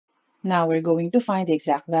Now we're going to find the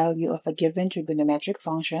exact value of a given trigonometric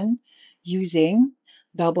function using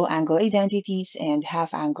double angle identities and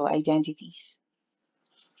half angle identities.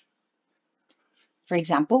 For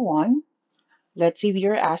example 1, let's say we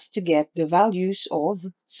are asked to get the values of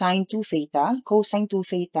sine 2 theta, cosine 2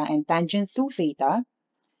 theta, and tangent 2 theta,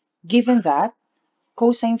 given that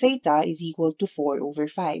cosine theta is equal to 4 over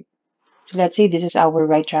 5. So let's say this is our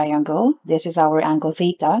right triangle, this is our angle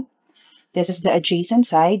theta, this is the adjacent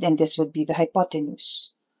side, and this would be the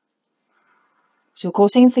hypotenuse. So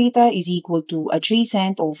cosine theta is equal to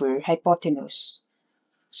adjacent over hypotenuse.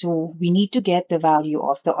 So we need to get the value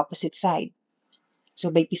of the opposite side. So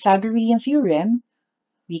by Pythagorean theorem,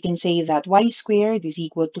 we can say that y squared is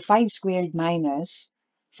equal to 5 squared minus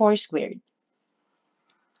 4 squared.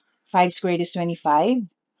 5 squared is 25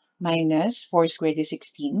 minus 4 squared is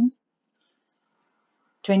 16.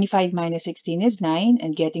 25 minus 16 is 9,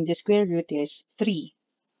 and getting the square root is 3.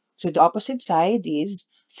 So the opposite side is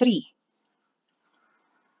 3.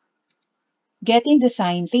 Getting the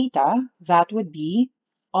sine theta, that would be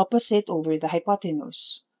opposite over the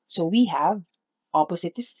hypotenuse. So we have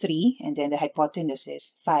opposite is 3, and then the hypotenuse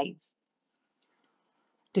is 5.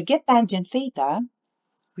 To get tangent theta,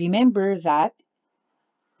 remember that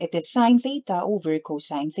it is sine theta over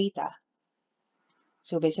cosine theta.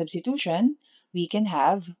 So by substitution, we can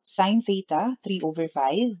have sine theta 3 over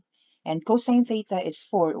 5, and cosine theta is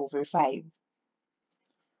 4 over 5.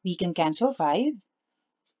 We can cancel 5.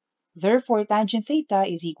 Therefore, tangent theta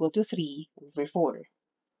is equal to 3 over 4.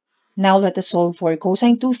 Now let us solve for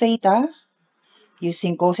cosine 2 theta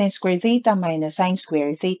using cosine squared theta minus sine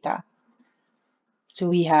squared theta. So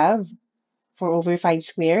we have 4 over 5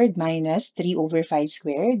 squared minus 3 over 5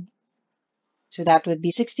 squared. So that would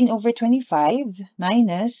be 16 over 25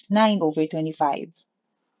 minus 9 over 25.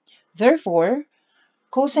 Therefore,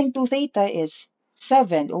 cosine 2 theta is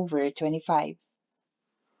 7 over 25.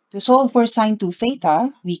 To solve for sine 2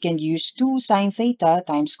 theta, we can use 2 sine theta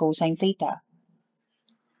times cosine theta.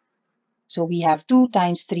 So we have 2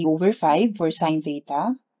 times 3 over 5 for sine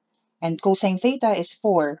theta, and cosine theta is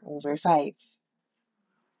 4 over 5.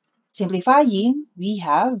 Simplifying, we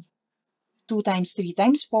have 2 times 3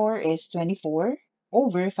 times 4 is 24,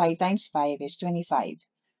 over 5 times 5 is 25.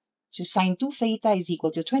 So sine 2 theta is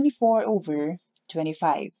equal to 24 over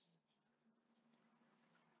 25.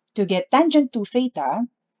 To get tangent 2 theta,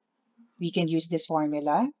 we can use this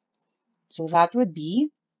formula. So that would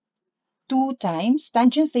be 2 times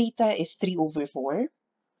tangent theta is 3 over 4,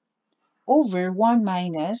 over 1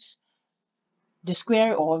 minus the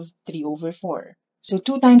square of 3 over 4. So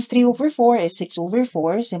 2 times 3 over 4 is 6 over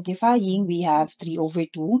 4. Simplifying, we have 3 over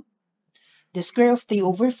 2. The square of 3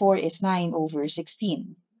 over 4 is 9 over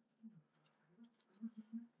 16.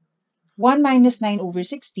 1 minus 9 over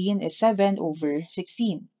 16 is 7 over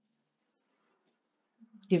 16.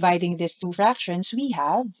 Dividing these two fractions, we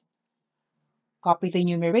have, copy the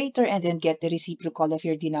numerator and then get the reciprocal of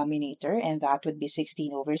your denominator, and that would be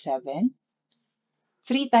 16 over 7.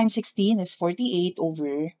 3 times 16 is 48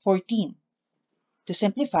 over 14. To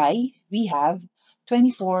simplify, we have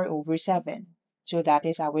 24 over 7. So that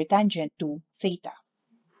is our tangent to theta.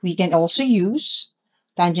 We can also use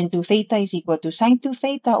tangent to theta is equal to sine 2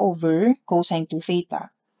 theta over cosine 2 theta.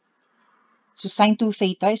 So sine 2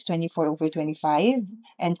 theta is 24 over 25,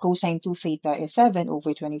 and cosine 2 theta is 7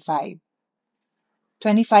 over 25.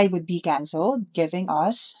 25 would be cancelled, giving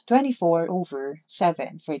us 24 over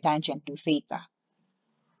 7 for tangent to theta.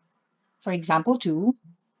 For example 2,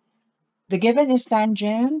 the given is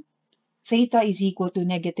tangent theta is equal to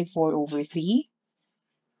negative 4 over 3,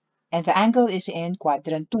 and the angle is in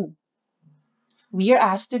quadrant 2. We are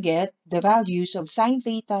asked to get the values of sine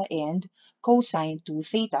theta and cosine 2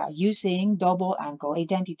 theta using double angle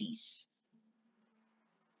identities.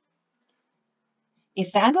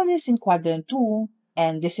 If the angle is in quadrant 2,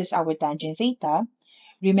 and this is our tangent theta,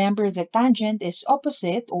 remember the tangent is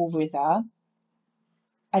opposite over the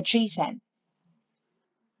adjacent.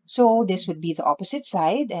 So this would be the opposite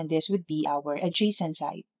side, and this would be our adjacent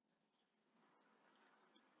side.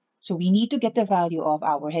 So we need to get the value of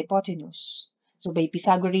our hypotenuse. So by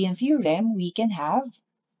Pythagorean theorem, we can have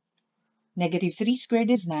negative 3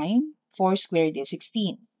 squared is 9, 4 squared is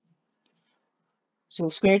 16. So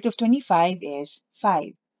square root of 25 is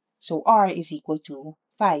 5. So r is equal to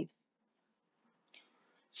 5.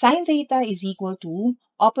 Sine theta is equal to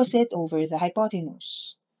opposite over the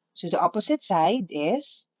hypotenuse. So the opposite side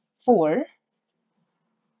is 4,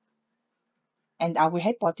 and our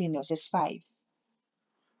hypotenuse is 5.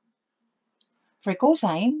 For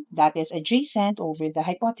cosine, that is adjacent over the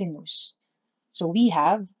hypotenuse. So we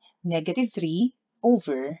have negative 3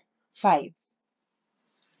 over 5.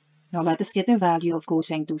 Now let us get the value of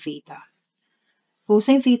cosine 2 theta.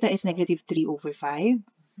 Cosine theta is negative 3 over 5,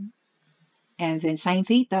 and then sine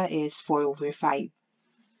theta is 4 over 5.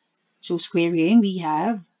 So squaring, we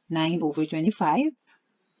have 9 over 25,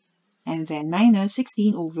 and then minus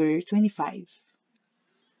 16 over 25.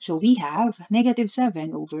 So we have negative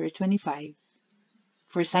 7 over 25.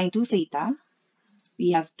 For sine 2 theta,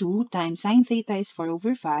 we have 2 times sine theta is 4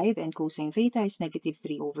 over 5, and cosine theta is negative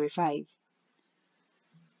 3 over 5.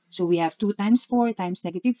 So we have 2 times 4 times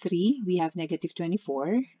negative 3, we have negative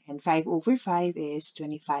 24, and 5 over 5 is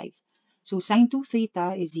 25. So sine 2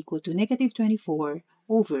 theta is equal to negative 24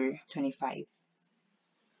 over 25.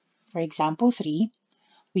 For example 3,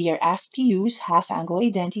 we are asked to use half-angle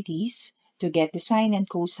identities to get the sine and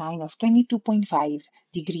cosine of 22.5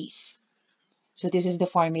 degrees. So this is the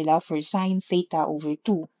formula for sine theta over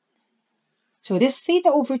 2. So this theta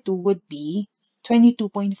over 2 would be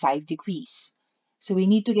 22.5 degrees. So we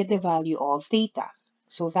need to get the value of theta.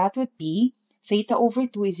 So that would be theta over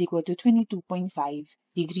 2 is equal to 22.5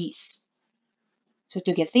 degrees. So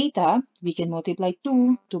to get theta, we can multiply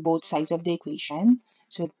 2 to both sides of the equation.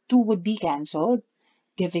 So 2 would be cancelled,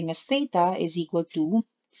 giving us theta is equal to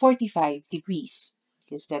 45 degrees,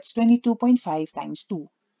 because that's 22.5 times 2.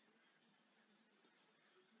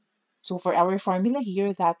 So for our formula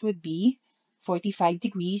here, that would be 45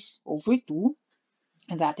 degrees over 2,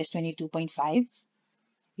 and that is 22.5,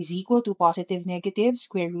 is equal to positive negative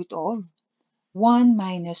square root of 1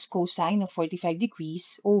 minus cosine of 45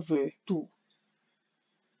 degrees over 2.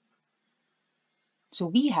 So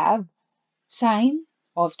we have sine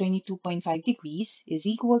of 22.5 degrees is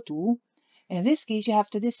equal to, in this case, you have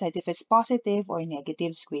to decide if it's positive or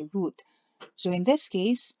negative square root. So in this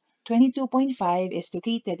case, 22.5 is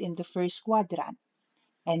located in the first quadrant,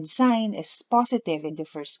 and sine is positive in the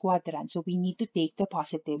first quadrant, so we need to take the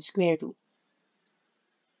positive square root.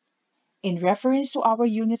 In reference to our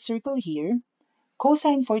unit circle here,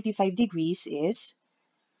 cosine 45 degrees is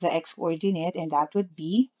the x-coordinate, and that would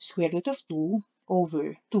be square root of 2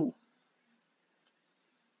 over 2.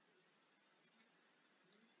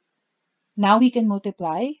 Now we can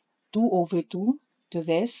multiply 2 over 2 to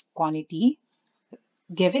this quantity,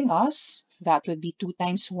 giving us, that would be 2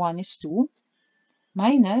 times 1 is 2,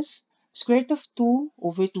 minus square root of 2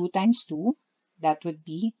 over 2 times 2, that would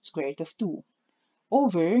be square root of 2,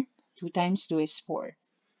 over 2 times 2 is 4.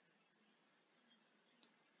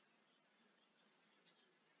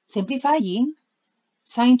 Simplifying,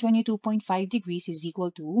 sine 22.5 degrees is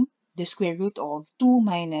equal to the square root of 2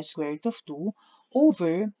 minus square root of 2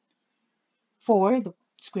 over 4, the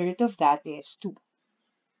square root of that is 2.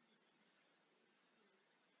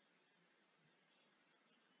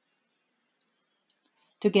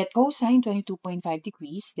 To get cosine 22.5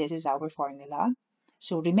 degrees, this is our formula.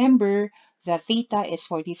 So remember that theta is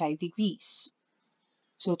 45 degrees.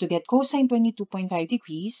 So to get cosine 22.5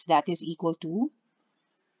 degrees, that is equal to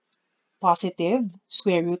positive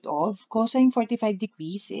square root of cosine 45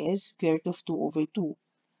 degrees is square root of 2 over 2.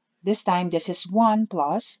 This time, this is 1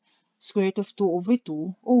 plus square root of 2 over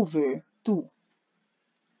 2 over 2.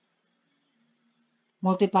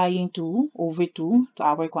 Multiplying 2 over 2 to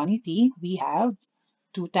our quantity, we have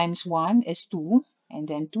 2 times 1 is 2, and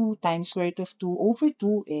then 2 times square root of 2 over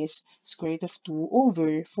 2 is square root of 2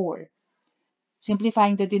 over 4.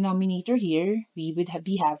 Simplifying the denominator here, we would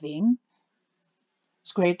be having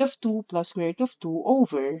square root of 2 plus square root of 2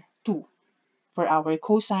 over 2 for our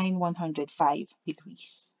cosine 105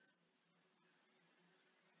 degrees.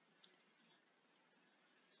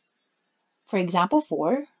 For example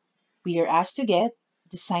 4, we are asked to get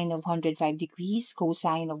the sine of 105 degrees,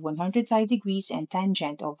 cosine of 105 degrees, and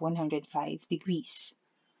tangent of 105 degrees.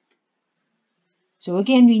 So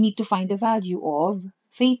again, we need to find the value of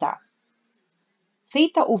theta.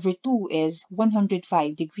 Theta over 2 is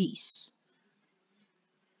 105 degrees.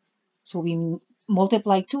 So we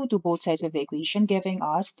multiply 2 to both sides of the equation, giving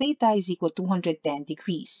us theta is equal to 210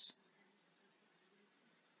 degrees.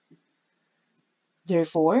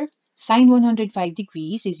 Therefore, sine 105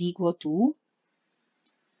 degrees is equal to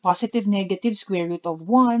positive negative square root of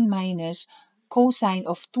 1 minus cosine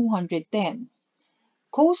of 210.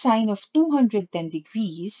 Cosine of 210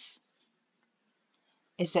 degrees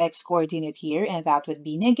is the x-coordinate here, and that would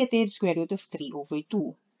be negative square root of 3 over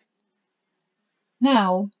 2.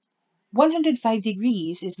 Now, 105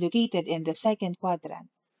 degrees is located in the second quadrant,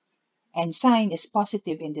 and sine is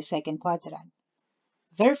positive in the second quadrant.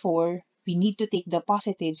 Therefore, we need to take the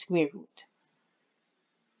positive square root.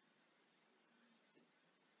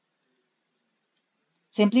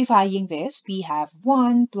 Simplifying this, we have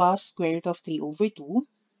 1 plus square root of 3 over 2,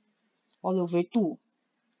 all over 2.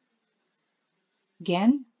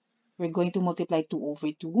 Again, we're going to multiply 2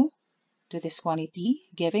 over 2 to this quantity,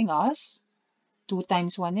 giving us 2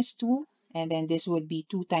 times 1 is 2, and then this would be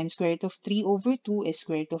 2 times square root of 3 over 2 is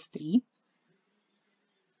square root of 3,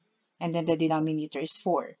 and then the denominator is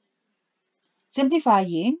 4.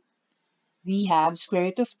 Simplifying, we have square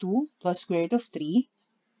root of 2 plus square root of 3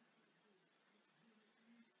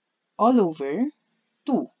 all over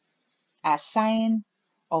 2 as sine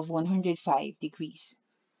of 105 degrees.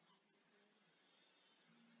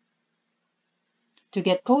 To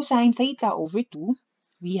get cosine theta over 2,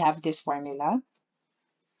 we have this formula.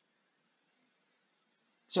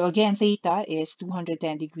 So again, theta is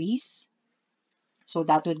 210 degrees. So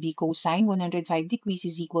that would be cosine 105 degrees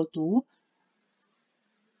is equal to,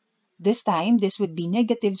 this time, this would be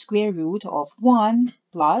negative square root of 1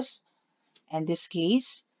 plus, in this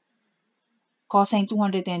case, cosine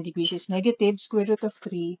 210 degrees is negative square root of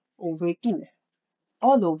 3 over 2,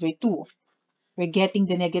 all over 2. We're getting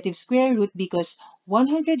the negative square root because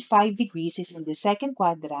 105 degrees is in the second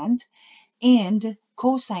quadrant and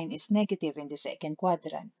cosine is negative in the second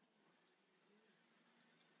quadrant.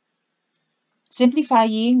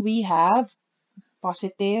 Simplifying, we have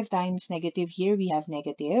positive times negative here, we have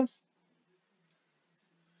negative.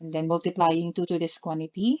 And then multiplying 2 to this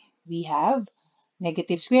quantity, we have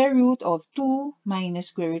negative square root of 2 minus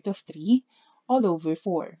square root of 3 all over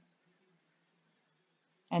 4.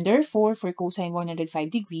 And therefore, for cosine 105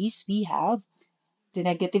 degrees, we have the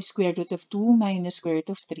negative square root of 2 minus square root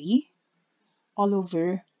of 3 all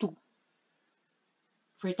over 2.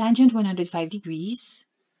 For tangent 105 degrees,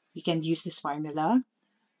 we can use this formula.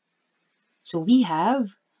 So we have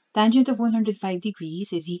tangent of 105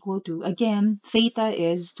 degrees is equal to, again, theta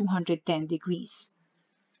is 210 degrees.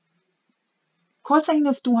 Cosine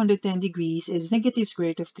of 210 degrees is negative square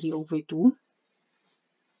root of 3 over 2.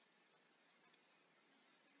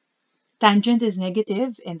 Tangent is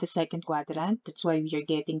negative in the second quadrant. That's why we are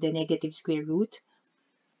getting the negative square root.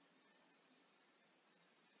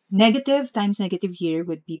 Negative times negative here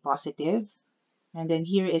would be positive. And then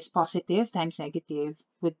here is positive times negative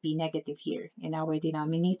would be negative here in our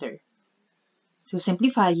denominator. So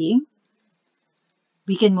simplifying,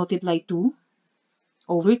 we can multiply 2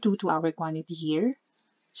 over 2 to our quantity here.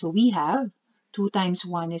 So we have 2 times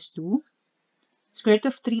 1 is 2. Square root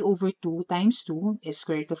of 3 over 2 times 2 is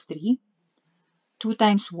square root of 3. 2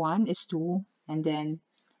 times 1 is 2, and then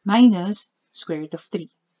minus square root of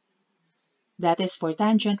 3. That is for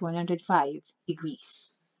tangent 105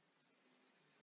 degrees.